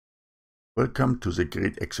Welcome to the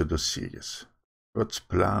Great Exodus series. God's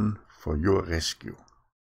plan for your rescue.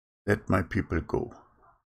 Let my people go.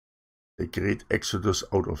 The Great Exodus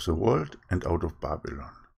out of the world and out of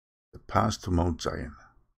Babylon. The path to Mount Zion.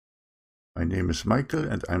 My name is Michael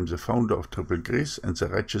and I'm the founder of Triple Grace and the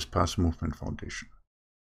Righteous Path Movement Foundation.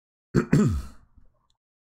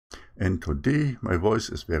 And today my voice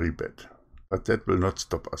is very bad, but that will not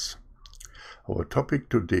stop us. Our topic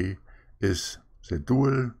today is the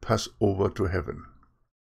dual Passover to heaven.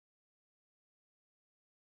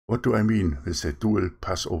 What do I mean with the dual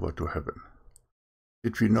Passover to heaven?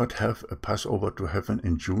 Did we not have a Passover to heaven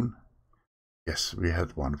in June? Yes, we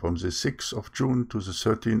had one from the 6th of June to the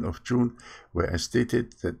 13th of June, where I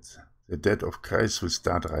stated that the dead of Christ will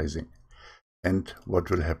start rising. And what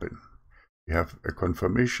will happen? We have a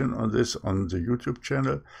confirmation on this on the YouTube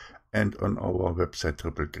channel and on our website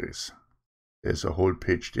Triple Grace. There's a whole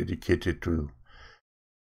page dedicated to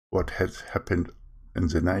what had happened in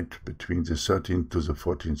the night between the 13th to the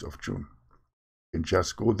 14th of June. You can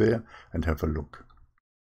just go there and have a look.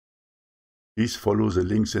 Please follow the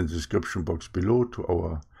links in the description box below to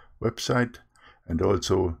our website and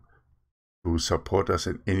also to support us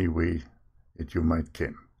in any way that you might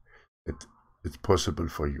can. That it's possible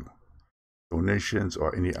for you. Donations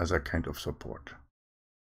or any other kind of support.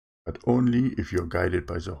 But only if you're guided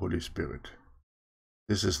by the Holy Spirit.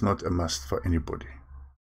 This is not a must for anybody.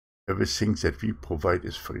 Everything that we provide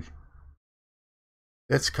is free.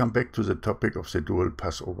 Let's come back to the topic of the dual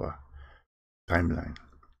Passover timeline.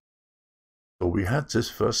 So we had this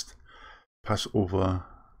first Passover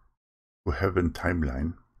to heaven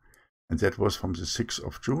timeline, and that was from the 6th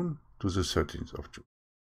of June to the 13th of June.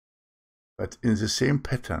 But in the same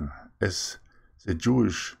pattern as the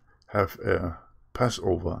Jewish have a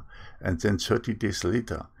Passover, and then 30 days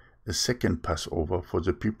later, a second Passover for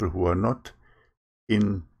the people who are not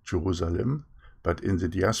in Jerusalem, but in the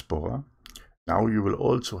diaspora. Now you will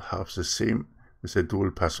also have the same with a dual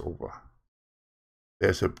Passover.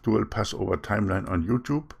 There's a dual Passover timeline on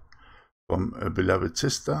YouTube from a beloved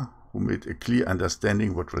sister who made a clear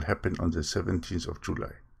understanding what will happen on the 17th of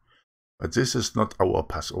July. But this is not our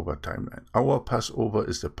Passover timeline. Our Passover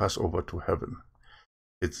is the Passover to heaven.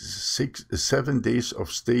 It's 7 days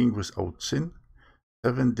of staying without sin,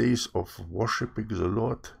 7 days of worshiping the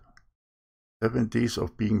Lord, 7 days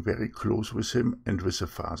of being very close with Him and with the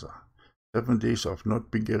Father. 7 days of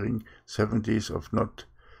not bickering, 7 days of not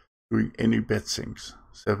doing any bad things.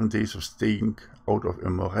 7 days of staying out of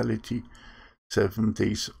immorality. 7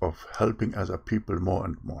 days of helping other people more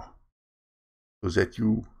and more. So that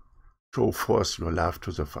you show forth your love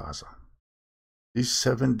to the Father. These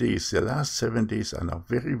 7 days, the last 7 days are now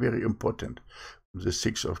very, very important. From the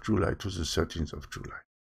 6th of July to the 13th of July.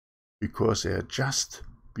 Because they are just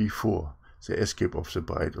before the escape of the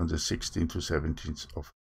bride on the 16th to 17th of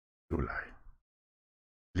July.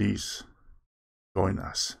 Please join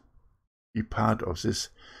us. Be part of this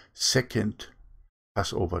second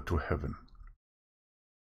Passover to heaven.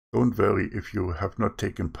 Don't worry if you have not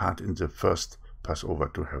taken part in the first Passover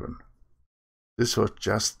to heaven. This was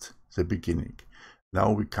just the beginning.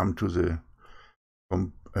 Now we come to the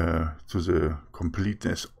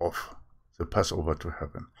completeness of the Passover to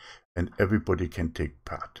heaven, and everybody can take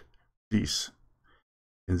part. Please,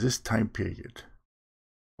 in this time period,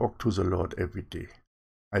 talk to the Lord every day,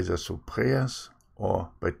 either through prayers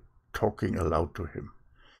or by talking aloud to Him,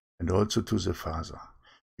 and also to the Father,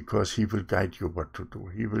 because He will guide you what to do.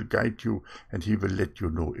 He will guide you and He will let you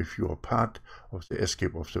know if you are part of the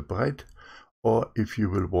escape of the bride or if you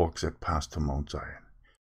will walk that path to Mount Zion.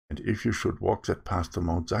 And if you should walk that path to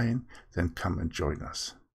Mount Zion, then come and join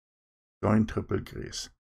us. Join Triple Grace.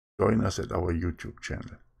 Join us at our YouTube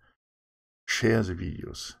channel. Share the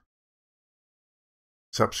videos.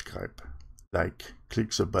 Subscribe, like,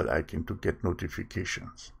 click the bell icon to get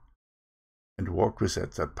notifications. And walk with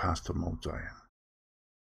us that path to Mount Zion.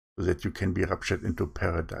 So that you can be raptured into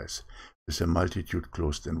paradise with a multitude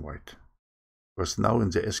clothed in white. Because now in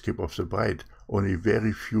the escape of the bride, only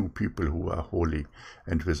very few people who are holy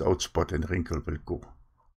and without spot and wrinkle will go.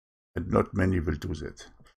 And not many will do that.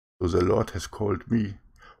 So the Lord has called me,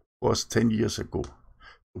 was 10 years ago,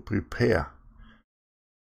 to prepare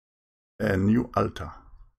a new altar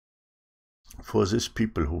for these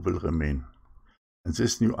people who will remain. And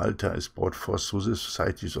this new altar is brought forth through the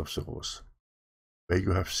societies of the rose, where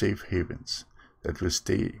you have safe havens that will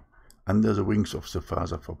stay under the wings of the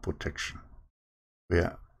Father for protection,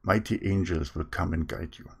 where mighty angels will come and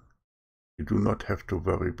guide you. You do not have to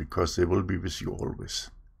worry because they will be with you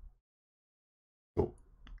always. So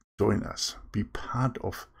join us, be part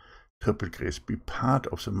of triple grace, be part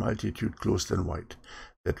of the multitude clothed in white,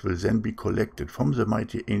 that will then be collected from the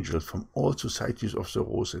mighty angels, from all societies of the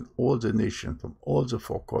rose, and all the nations, from all the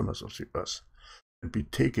four corners of the earth, and be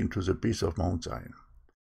taken to the base of Mount Zion.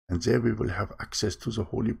 And there we will have access to the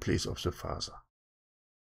holy place of the Father.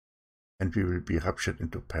 And we will be raptured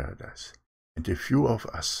into paradise. And a few of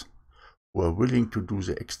us who are willing to do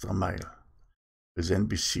the extra mile will then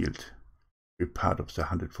be sealed, be part of the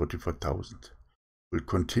 144,000, will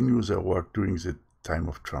continue their work during the time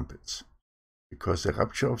of trumpets, because the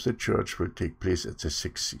rapture of the church will take place at the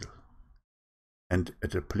sixth seal and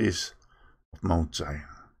at the place of Mount Zion.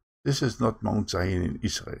 This is not Mount Zion in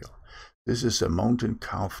Israel. This is a mountain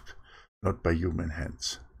carved not by human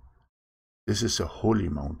hands. This is a holy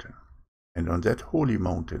mountain. And on that holy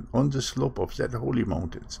mountain, on the slope of that holy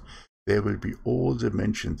mountains, there will be all the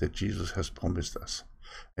mansions that Jesus has promised us.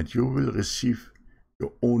 And you will receive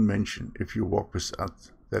your own mansion if you walk with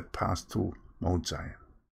us that path to Mount Zion.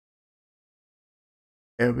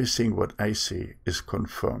 Everything what I say is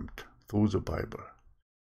confirmed through the Bible.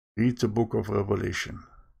 Read the book of Revelation.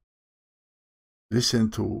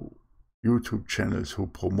 Listen to YouTube channels who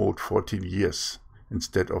promote 14 years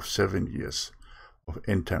instead of 7 years of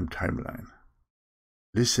end-time timeline.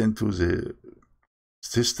 Listen to the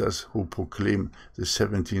sisters who proclaim the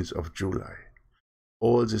 17th of July.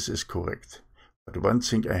 All this is correct. But one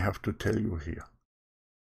thing I have to tell you here.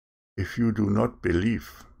 If you do not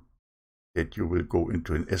believe that you will go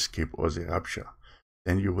into an escape or the rapture,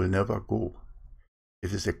 then you will never go.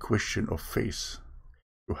 It is a question of faith.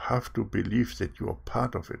 You have to believe that you are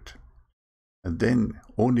part of it. And then,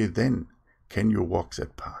 only then, can you walk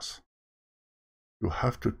that path. You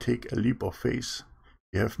have to take a leap of faith.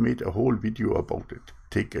 We have made a whole video about it.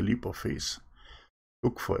 Take a leap of faith.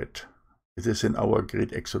 Look for it. It is in our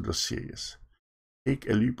Great Exodus series. Take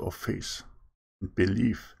a leap of faith and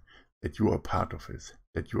believe that you are part of it,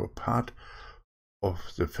 that you are part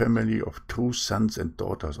of the family of true sons and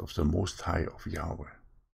daughters of the Most High of Yahweh.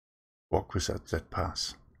 Walk with us that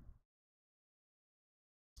path.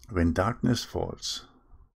 When darkness falls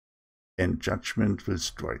and judgment will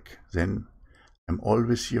strike, then I'm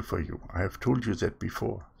always here for you. I have told you that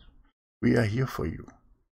before. We are here for you.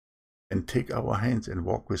 And take our hands and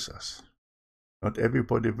walk with us. Not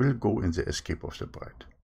everybody will go in the escape of the bride.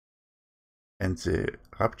 And the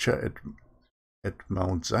rapture at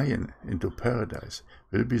Mount Zion into paradise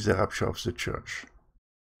will be the rapture of the church.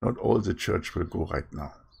 Not all the church will go right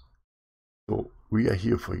now. So we are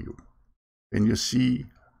here for you. When you see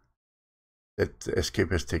that the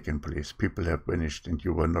escape has taken place, people have vanished and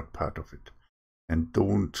you were not part of it, and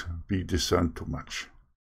don't be discerned too much.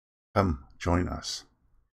 Come, join us.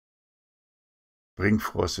 Bring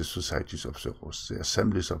forth the societies of the rose, the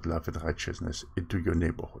assemblies of love and righteousness into your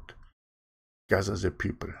neighborhood. Gather the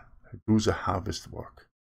people, do the harvest work,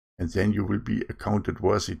 and then you will be accounted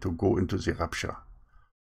worthy to go into the rapture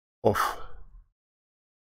of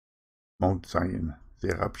Mount Zion,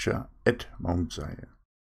 the rapture at Mount Zion,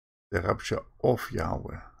 the rapture of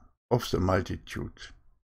Yahweh, of the multitude,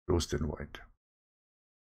 clothed in white.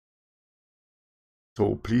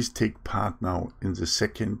 So please take part now in the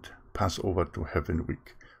second Passover to Heaven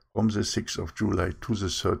week, from the 6th of July to the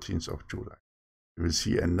 13th of July. You will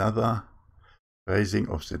see another rising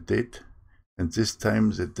of the dead, and this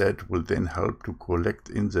time the dead will then help to collect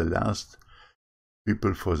in the last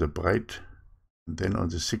people for the bride. And then on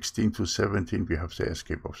the 16th to 17th we have the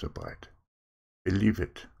escape of the bride. Believe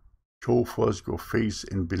it. Show forth your faith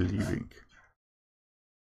in believing.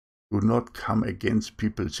 Do not come against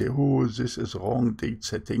people, say, oh, this is wrong date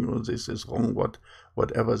setting, or this is wrong,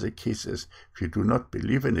 whatever the case is. If you do not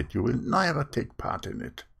believe in it, you will never take part in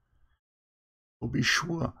it. So be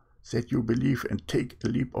sure that you believe and take a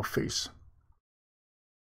leap of faith.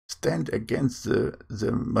 Stand against the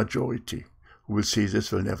majority who will say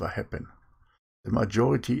this will never happen. The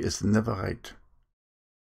majority is never right.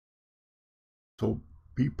 So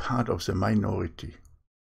be part of the minority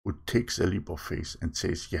who takes a leap of faith and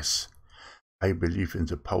says, yes, I believe in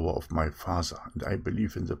the power of my Father, and I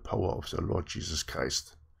believe in the power of the Lord Jesus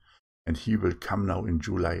Christ. And he will come now in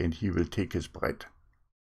July, and he will take his bride.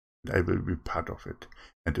 And I will be part of it.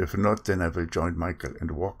 And if not, then I will join Michael and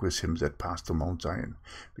walk with him that path to Mount Zion,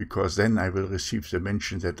 because then I will receive the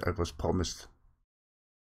mention that I was promised.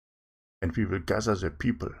 And we will gather the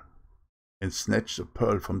people and snatch the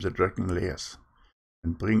pearl from the dragon layers,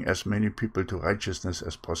 and bring as many people to righteousness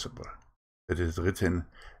as possible. That is written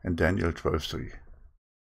in Daniel 12:3.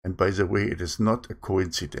 And by the way, it is not a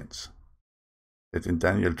coincidence that in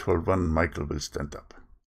Daniel 12:1 Michael will stand up,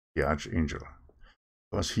 the archangel,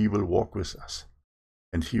 because he will walk with us,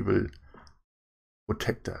 and he will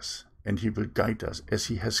protect us, and he will guide us as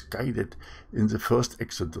he has guided in the first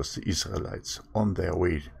Exodus the Israelites on their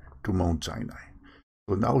way to Mount Sinai.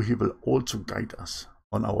 So now he will also guide us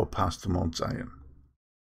on our path to Mount Zion.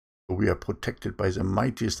 So we are protected by the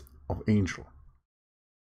mightiest of angels.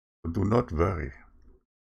 So do not worry,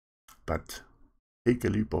 but take a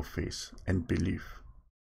leap of faith and believe,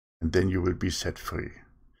 and then you will be set free.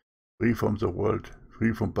 Free from the world,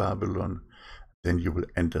 free from Babylon, then you will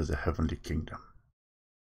enter the heavenly kingdom.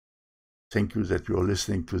 Thank you that you are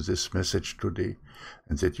listening to this message today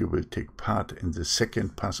and that you will take part in the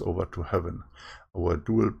second Passover to heaven, our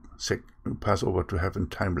dual Passover to heaven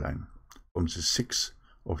timeline from the 6th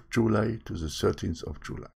of July to the 13th of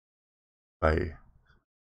July. By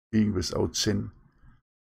being without sin,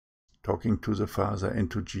 talking to the Father and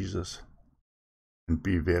to Jesus, and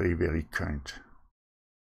be very, very kind.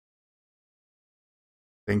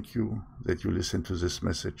 Thank you that you listen to this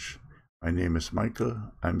message. My name is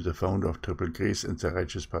Michael. I'm the founder of Triple Grace and the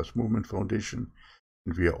Righteous Path Movement Foundation,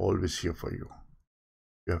 and we are always here for you.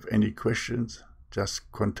 If you have any questions,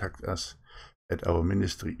 just contact us at our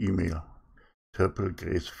ministry email,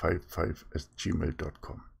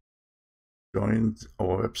 triplegrace55@gmail.com. Join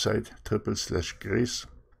our website,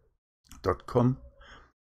 triple/grace.com,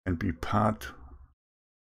 and be part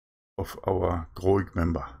of our growing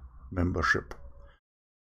membership.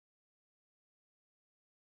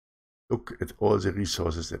 Look at all the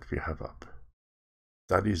resources that we have up.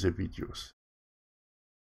 Study the videos.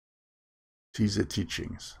 See the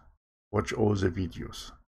teachings. Watch all the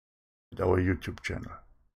videos at our YouTube channel.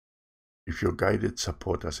 If you're guided,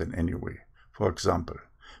 support us in any way. For example,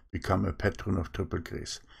 become a patron of Triple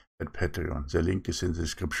Grace at Patreon. The link is in the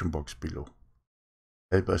description box below.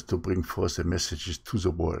 Help us to bring forth the messages to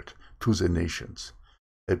the world, to the nations.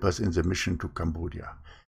 Help us in the mission to Cambodia.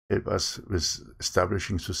 Help us with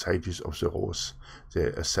establishing societies of the Rose,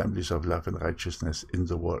 the assemblies of love and righteousness in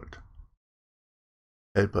the world.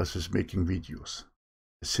 Help us with making videos.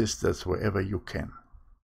 Assist us wherever you can,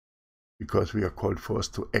 because we are called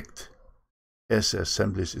forth to act as the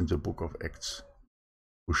assemblies in the book of Acts,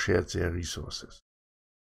 who shared their resources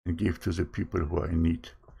and gave to the people who are in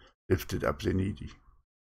need, lifted up the needy,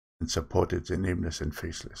 and supported the nameless and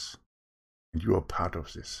faithless. And you are part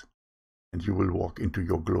of this. And you will walk into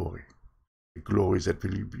your glory, the glory that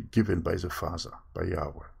will be given by the Father, by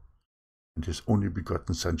Yahweh, and His only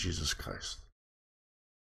begotten Son, Jesus Christ.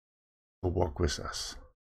 So walk with us.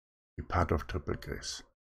 Be part of Triple Grace.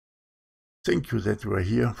 Thank you that you are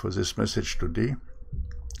here for this message today.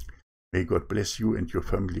 May God bless you and your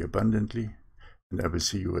family abundantly, and I will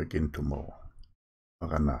see you again tomorrow.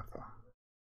 Maranatha.